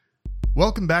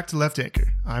Welcome back to Left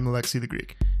Anchor. I'm Alexei the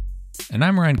Greek. And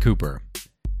I'm Ryan Cooper.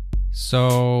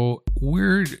 So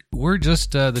we're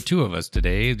just the two of us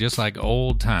today, just like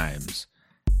old times.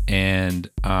 And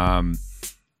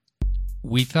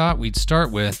we thought we'd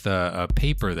start with a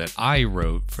paper that I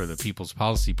wrote for the People's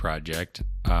Policy Project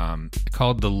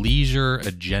called The Leisure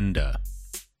Agenda.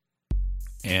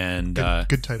 And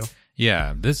good title.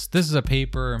 Yeah, this is a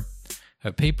paper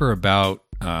about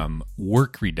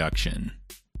work reduction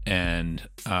and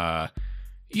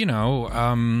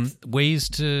ways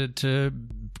to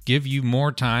give you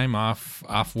more time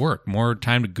off work, more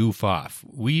time to goof off.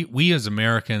 We as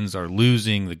Americans are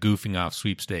losing the goofing off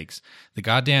sweepstakes. The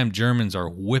goddamn Germans are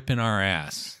whipping our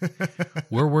ass.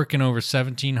 We're working over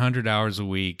 1,700 hours a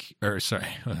week,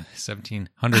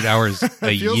 1,700 hours a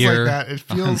It feels year. like that. It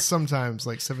feels sometimes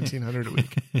like 1,700 a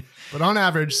week, but on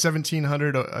average,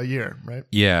 1,700 a year, right?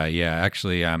 Yeah.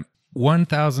 Actually,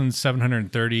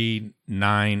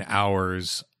 1,739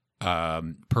 hours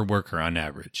per worker on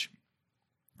average.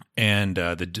 And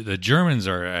the Germans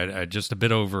are at just a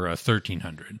bit over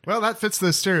 1,300. Well, that fits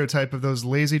the stereotype of those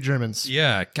lazy Germans.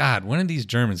 Yeah, God, when are these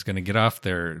Germans going to get off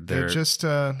their They're just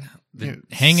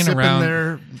hanging around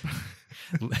their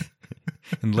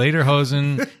and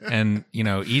lederhosen and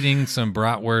eating some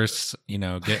bratwursts,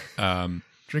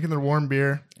 drinking their warm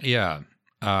beer. Yeah.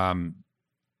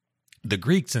 The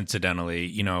Greeks, incidentally,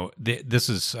 this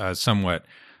is somewhat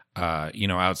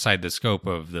outside the scope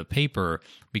of the paper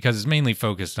because it's mainly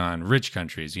focused on rich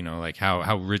countries, like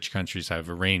how rich countries have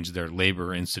arranged their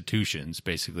labor institutions,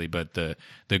 basically. But the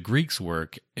Greeks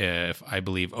work, if I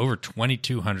believe, over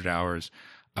 2,200 hours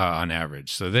on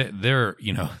average. So they're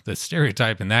the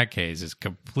stereotype in that case is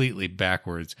completely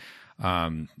backwards.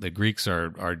 The Greeks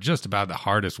are just about the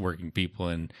hardest working people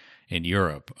in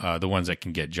Europe, the ones that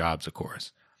can get jobs, of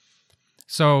course.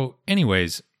 So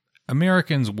anyways,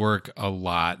 Americans work a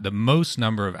lot, the most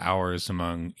number of hours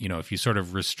among, if you sort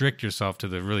of restrict yourself to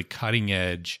the really cutting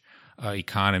edge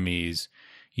economies,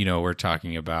 we're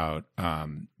talking about,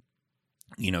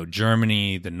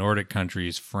 Germany, the Nordic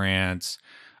countries, France,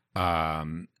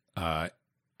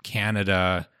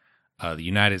 Canada, the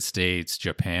United States,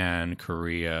 Japan,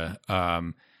 Korea.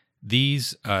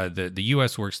 The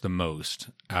U.S. works the most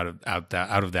out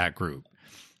of that group.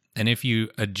 And if you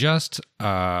adjust,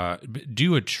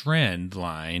 do a trend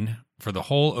line for the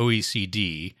whole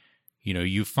OECD,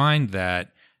 you find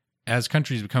that as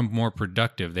countries become more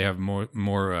productive, they have more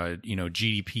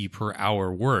GDP per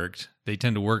hour worked, they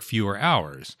tend to work fewer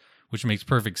hours, which makes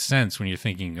perfect sense when you're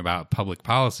thinking about public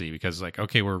policy because,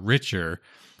 okay, we're richer,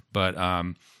 but,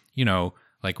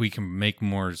 we can make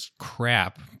more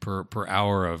crap per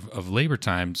hour of labor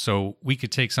time. So we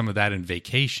could take some of that in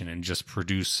vacation and just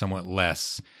produce somewhat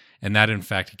less. And that, in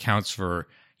fact, accounts for,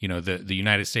 the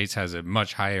United States has a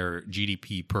much higher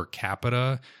GDP per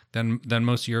capita than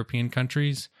most European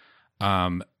countries.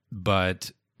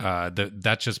 But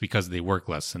that's just because they work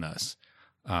less than us.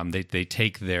 They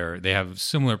have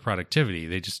similar productivity.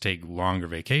 They just take longer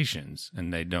vacations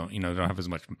and they don't have as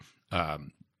much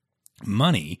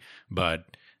money,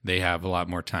 but they have a lot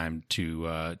more time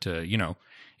to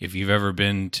if you've ever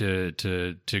been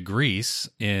to Greece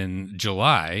in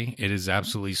July, it is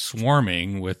absolutely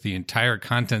swarming with the entire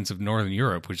contents of Northern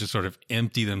Europe, which just sort of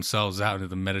empty themselves out into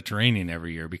the Mediterranean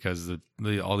every year because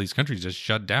all these countries just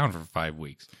shut down for 5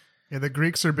 weeks. Yeah, the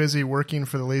Greeks are busy working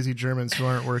for the lazy Germans who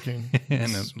aren't working.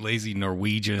 And the lazy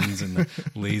Norwegians and the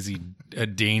lazy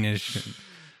Danish.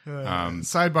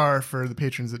 Sidebar for the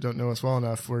patrons that don't know us well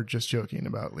enough, we're just joking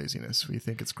about laziness. We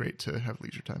think it's great to have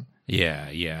leisure time.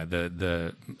 Yeah.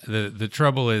 The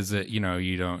trouble is that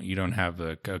you don't have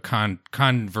a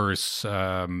converse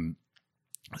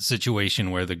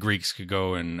situation where the Greeks could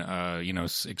go and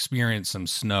experience some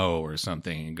snow or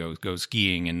something and go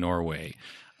skiing in Norway,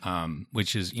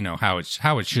 which is how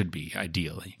it should be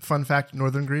ideally. Fun fact: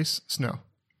 Northern Greece, snow.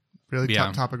 Really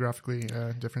topographically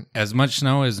different. As much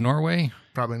snow as Norway?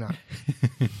 Probably not.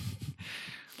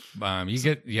 You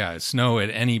get snow at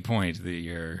any point of the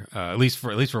year, at least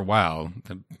for a while.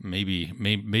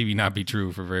 Maybe not be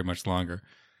true for very much longer.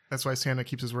 That's why Santa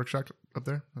keeps his workshop up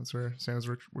there. That's where Santa's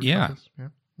workshop is. Yeah,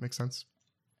 makes sense.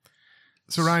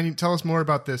 So Ryan, you tell us more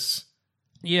about this.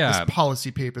 Yeah, this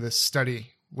policy paper, this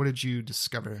study. What did you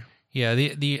discover? Yeah,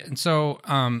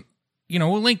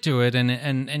 we'll link to it,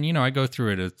 and I go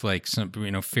through it. It's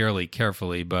fairly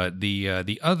carefully. But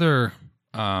the other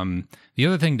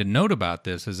thing to note about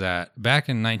this is that back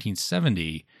in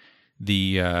 1970,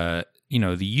 the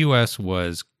U.S.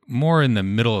 was more in the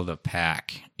middle of the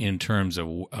pack in terms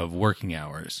of working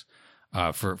hours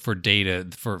for data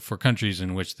for countries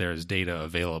in which there's data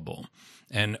available.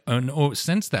 And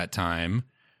since that time,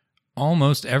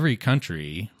 almost every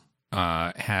country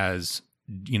has,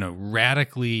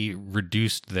 radically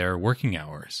reduced their working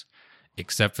hours,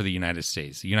 except for the United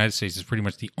States. The United States is pretty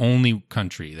much the only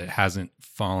country that hasn't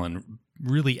fallen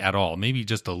really at all, maybe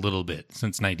just a little bit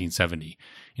since 1970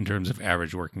 in terms of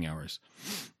average working hours.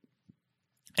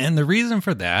 And the reason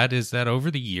for that is that over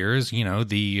the years,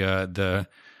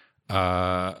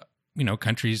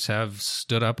 countries have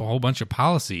stood up a whole bunch of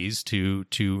policies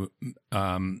to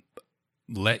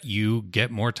let you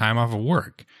get more time off of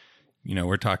work.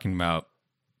 We're talking about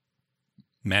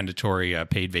mandatory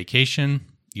paid vacation.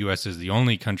 U.S. is the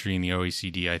only country in the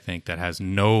OECD, I think, that has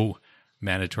no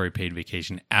mandatory paid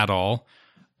vacation at all.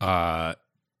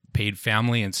 Paid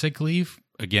family and sick leave.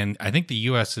 Again, I think the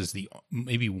U.S. is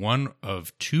maybe one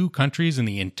of two countries in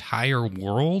the entire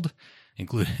world,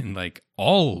 including like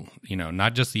all,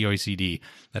 not just the OECD,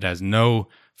 that has no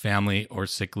family or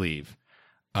sick leave.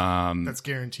 That's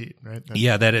guaranteed, right?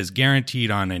 That is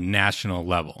guaranteed on a national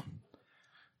level.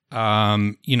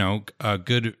 A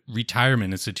good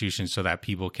retirement institution so that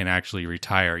people can actually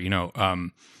retire.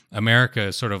 America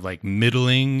is sort of like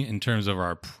middling in terms of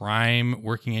our prime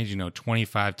working age,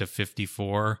 25 to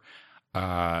 54.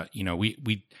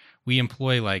 We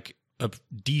employ like a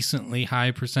decently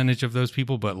high percentage of those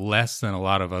people, but less than a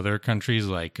lot of other countries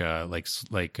like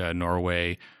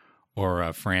Norway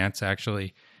or France,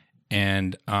 actually.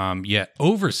 And yet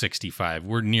over 65,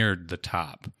 we're near the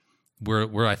top.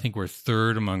 I think we're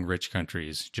third among rich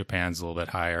countries. Japan's a little bit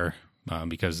higher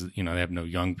because they have no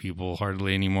young people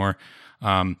hardly anymore.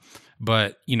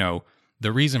 But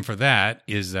the reason for that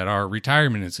is that our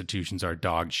retirement institutions are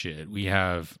dog shit. We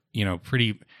have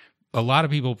a lot of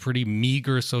people pretty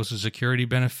meager Social Security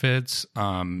benefits.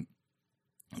 We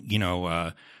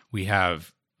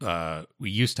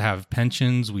used to have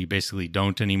pensions. We basically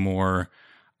don't anymore.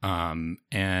 And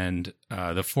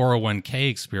the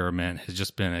 401k experiment has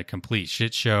just been a complete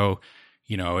shit show.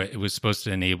 It was supposed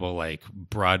to enable like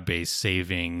broad-based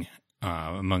saving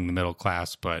among the middle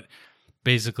class, but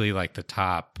basically like the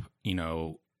top,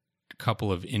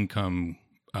 couple of income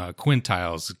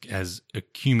quintiles has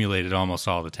accumulated almost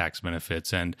all the tax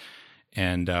benefits. And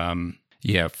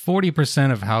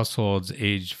 40% of households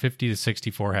aged 50 to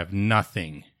 64 have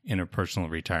nothing in a personal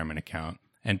retirement account.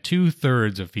 And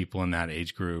 2/3 of people in that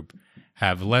age group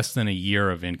have less than a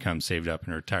year of income saved up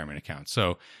in a retirement account.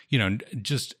 So,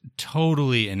 just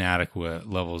totally inadequate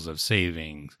levels of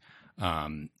savings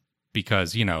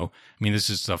because, this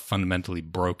is a fundamentally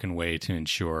broken way to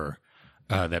ensure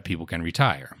that people can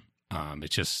retire.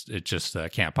 It just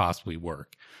can't possibly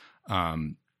work.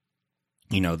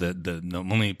 The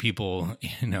only people,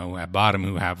 at bottom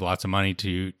who have lots of money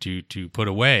to put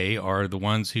away are the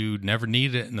ones who never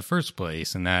needed it in the first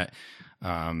place. And that,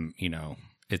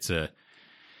 it's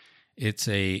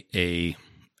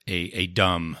a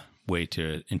dumb way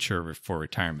to ensure for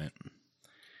retirement.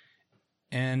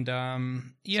 And,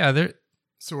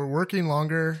 so we're working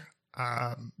longer,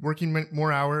 working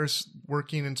more hours,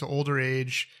 working into older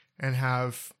age, and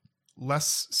have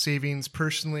less savings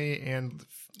personally and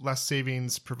less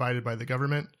savings provided by the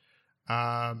government,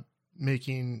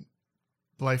 making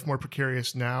life more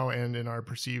precarious now and in our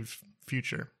perceived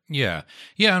future. Yeah.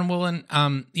 And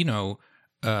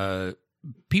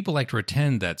people like to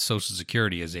pretend that Social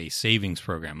Security is a savings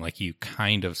program, like you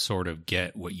kind of sort of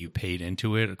get what you paid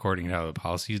into it according to how the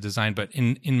policy is designed. But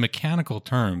in mechanical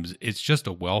terms, it's just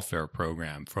a welfare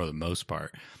program for the most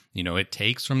part. It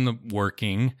takes from the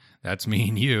working, that's me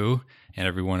and you and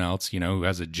everyone else, who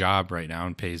has a job right now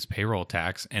and pays payroll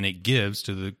tax, and it gives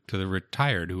to the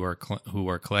retired who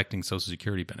are collecting Social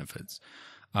Security benefits.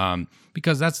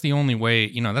 Because that's the only way,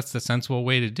 that's the sensible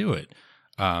way to do it.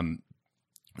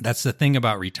 That's the thing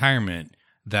about retirement,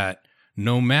 that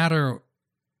no matter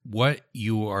what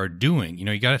you are doing,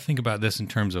 you got to think about this in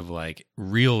terms of like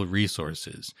real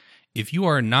resources. If you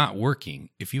are not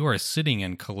working, if you are sitting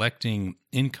and collecting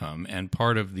income and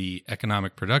part of the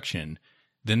economic production,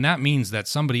 then that means that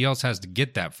somebody else has to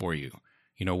get that for you.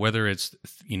 Whether it's,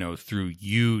 through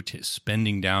you to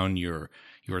spending down your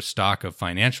stock of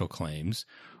financial claims,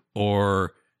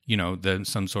 or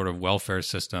some sort of welfare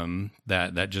system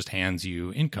that just hands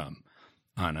you income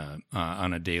on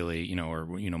a daily, or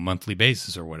monthly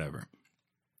basis or whatever.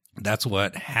 That's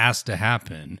what has to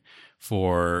happen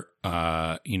for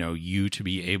you to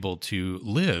be able to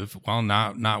live while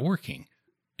not working,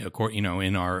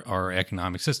 in our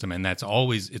economic system. And it's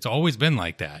always been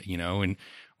like that, and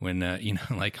when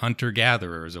like hunter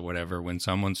gatherers or whatever, when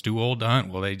someone's too old to hunt,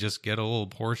 well, they just get a little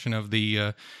portion of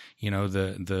the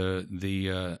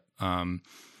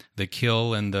the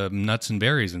kill and the nuts and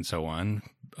berries and so on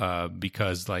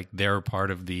because like they're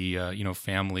part of the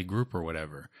family group or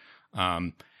whatever.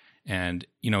 And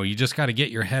you just got to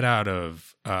get your head out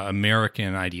of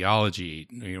American ideology,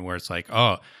 where it's like,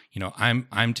 oh,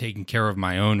 I'm taking care of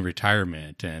my own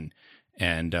retirement, and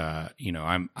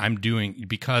I'm doing,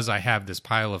 because I have this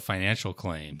pile of financial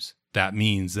claims. That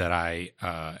means that I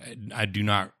do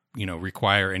not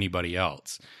require anybody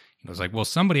else. It's like, well,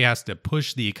 somebody has to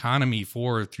push the economy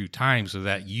forward through time so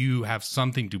that you have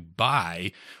something to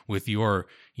buy with your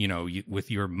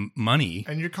with your money.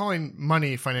 And you're calling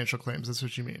money financial claims. That's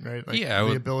what you mean, right? Like yeah,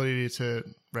 the ability to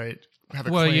have a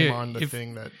claim on the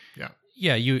thing that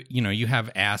Yeah, you have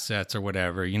assets or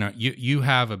whatever. You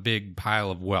have a big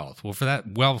pile of wealth. Well, for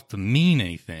that wealth to mean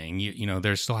anything,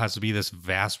 there still has to be this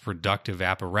vast productive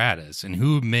apparatus. And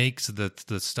who makes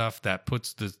the stuff that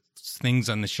puts the things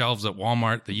on the shelves at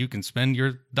Walmart that you can spend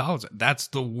your dollars? That's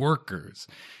the workers.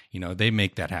 They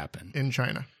make that happen in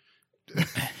China.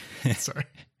 Sorry.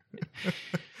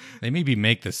 They maybe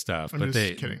make this stuff, but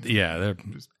kidding. Yeah, they're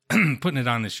putting it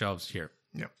on the shelves here.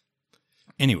 Yeah.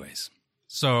 Anyways.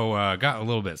 So got a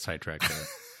little bit sidetracked there.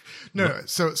 No,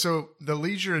 so the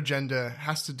leisure agenda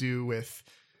has to do with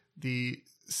the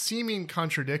seeming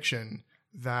contradiction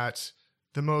that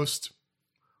the most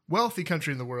wealthy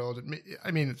country in the world,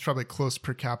 I mean, it's probably close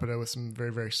per capita with some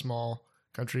very, very small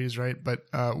countries, right? But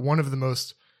one of the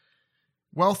most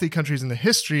wealthy countries in the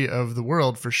history of the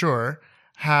world, for sure,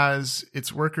 has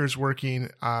its workers working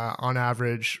on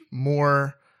average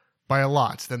more by a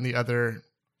lot than the other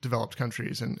developed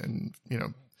countries and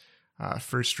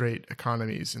first-rate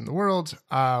economies in the world.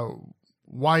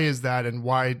 Why is that, and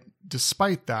why,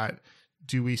 despite that,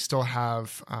 do we still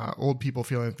have old people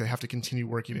feeling like they have to continue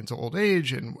working into old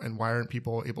age, and why aren't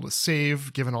people able to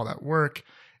save given all that work?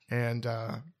 And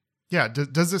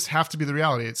does this have to be the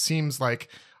reality? It seems like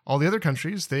all the other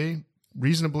countries, they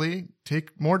reasonably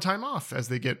take more time off as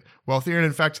they get wealthier. And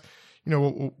in fact,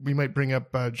 we might bring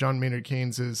up John Maynard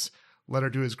Keynes's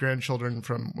letter to his grandchildren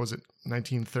from, was it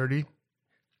 1930?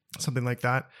 Something like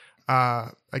that.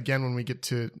 Again, when we get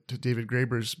to David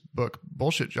Graeber's book,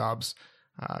 Bullshit Jobs,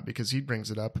 because he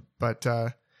brings it up. But,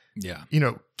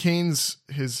 Keynes,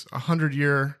 his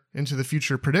 100-year into the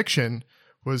future prediction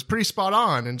was pretty spot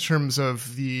on in terms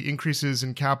of the increases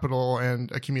in capital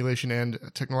and accumulation and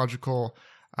technological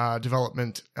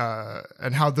development,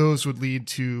 and how those would lead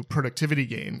to productivity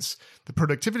gains. The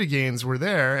productivity gains were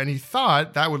there, and he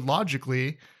thought that would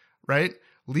logically, right,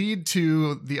 lead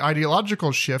to the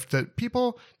ideological shift that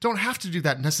people don't have to do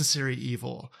that necessary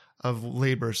evil of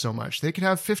labor so much. They could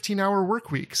have 15-hour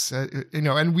work weeks,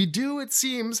 and we do, it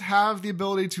seems, have the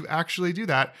ability to actually do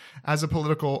that as a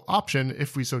political option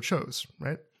if we so chose,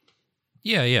 right?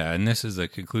 Yeah, and this is the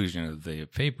conclusion of the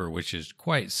paper, which is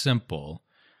quite simple.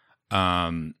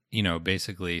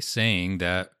 Basically saying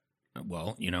that,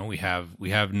 well, we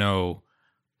have no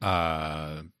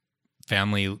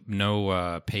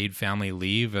paid family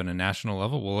leave on a national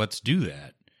level. Well, let's do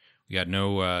that. We got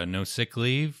no sick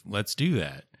leave. Let's do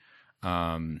that.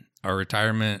 Our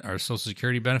retirement, our Social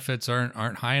Security benefits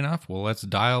aren't high enough. Well, let's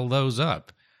dial those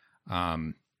up.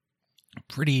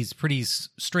 Pretty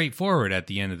straightforward at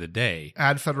the end of the day.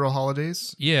 Add federal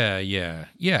holidays. Yeah.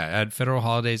 Add federal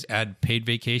holidays. Add paid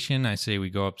vacation. I say we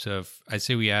go up to. I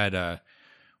say we add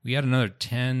another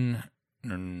 10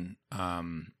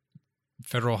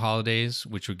 federal holidays,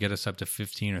 which would get us up to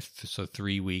 15 or so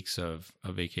 3 weeks of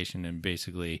vacation, and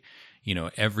basically,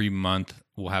 every month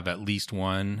we'll have at least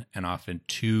one, and often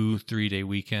 2 3-day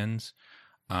weekends.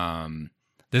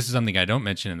 This is something I don't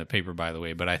mention in the paper, by the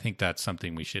way, but I think that's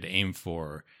something we should aim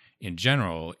for in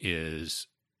general, is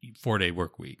 4-day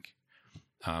work week.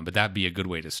 But that'd be a good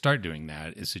way to start doing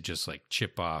that, is to just like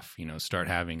chip off, start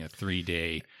having a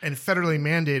 3-day. And federally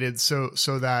mandated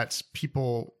so that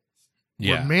people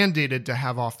were mandated to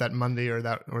have off that Monday or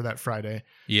that Friday.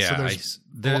 Yeah. So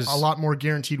there's a lot more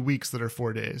guaranteed weeks that are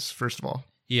 4 days, first of all.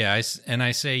 Yeah. I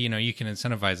say, you can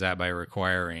incentivize that by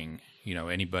requiring,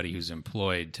 anybody who's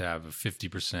employed to have a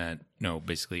 50%,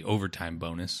 basically overtime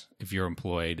bonus if you're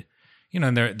employed.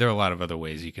 And there are a lot of other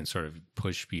ways you can sort of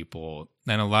push people.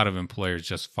 And a lot of employers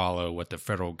just follow what the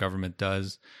federal government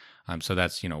does. So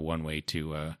that's, one way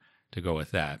to go with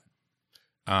that.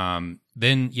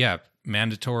 Then,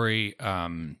 mandatory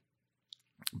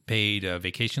paid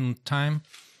vacation time.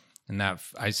 And that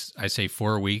I say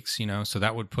 4 weeks, so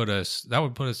that would put us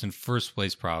in first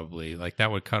place probably. Like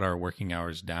that would cut our working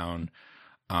hours down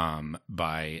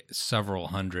by several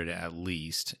hundred at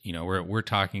least. We're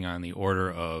talking on the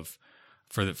order of,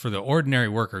 for the ordinary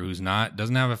worker who's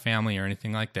doesn't have a family or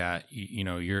anything like that.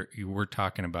 We're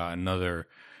talking about another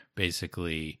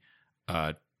basically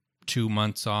 2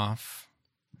 months off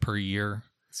per year.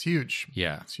 It's huge.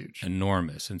 Yeah, It's huge.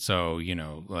 enormous. And so,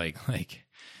 like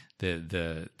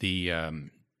the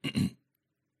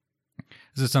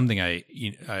this is something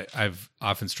I've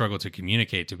often struggled to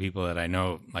communicate to people that I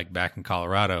know, like back in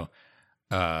Colorado.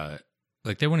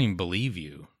 Like they wouldn't even believe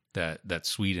you that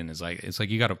Sweden is like, it's like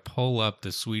you got to pull up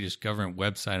the Swedish government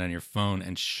website on your phone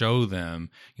and show them,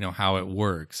 how it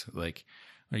works. Like,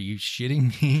 are you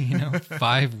shitting me?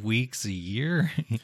 5 weeks a year?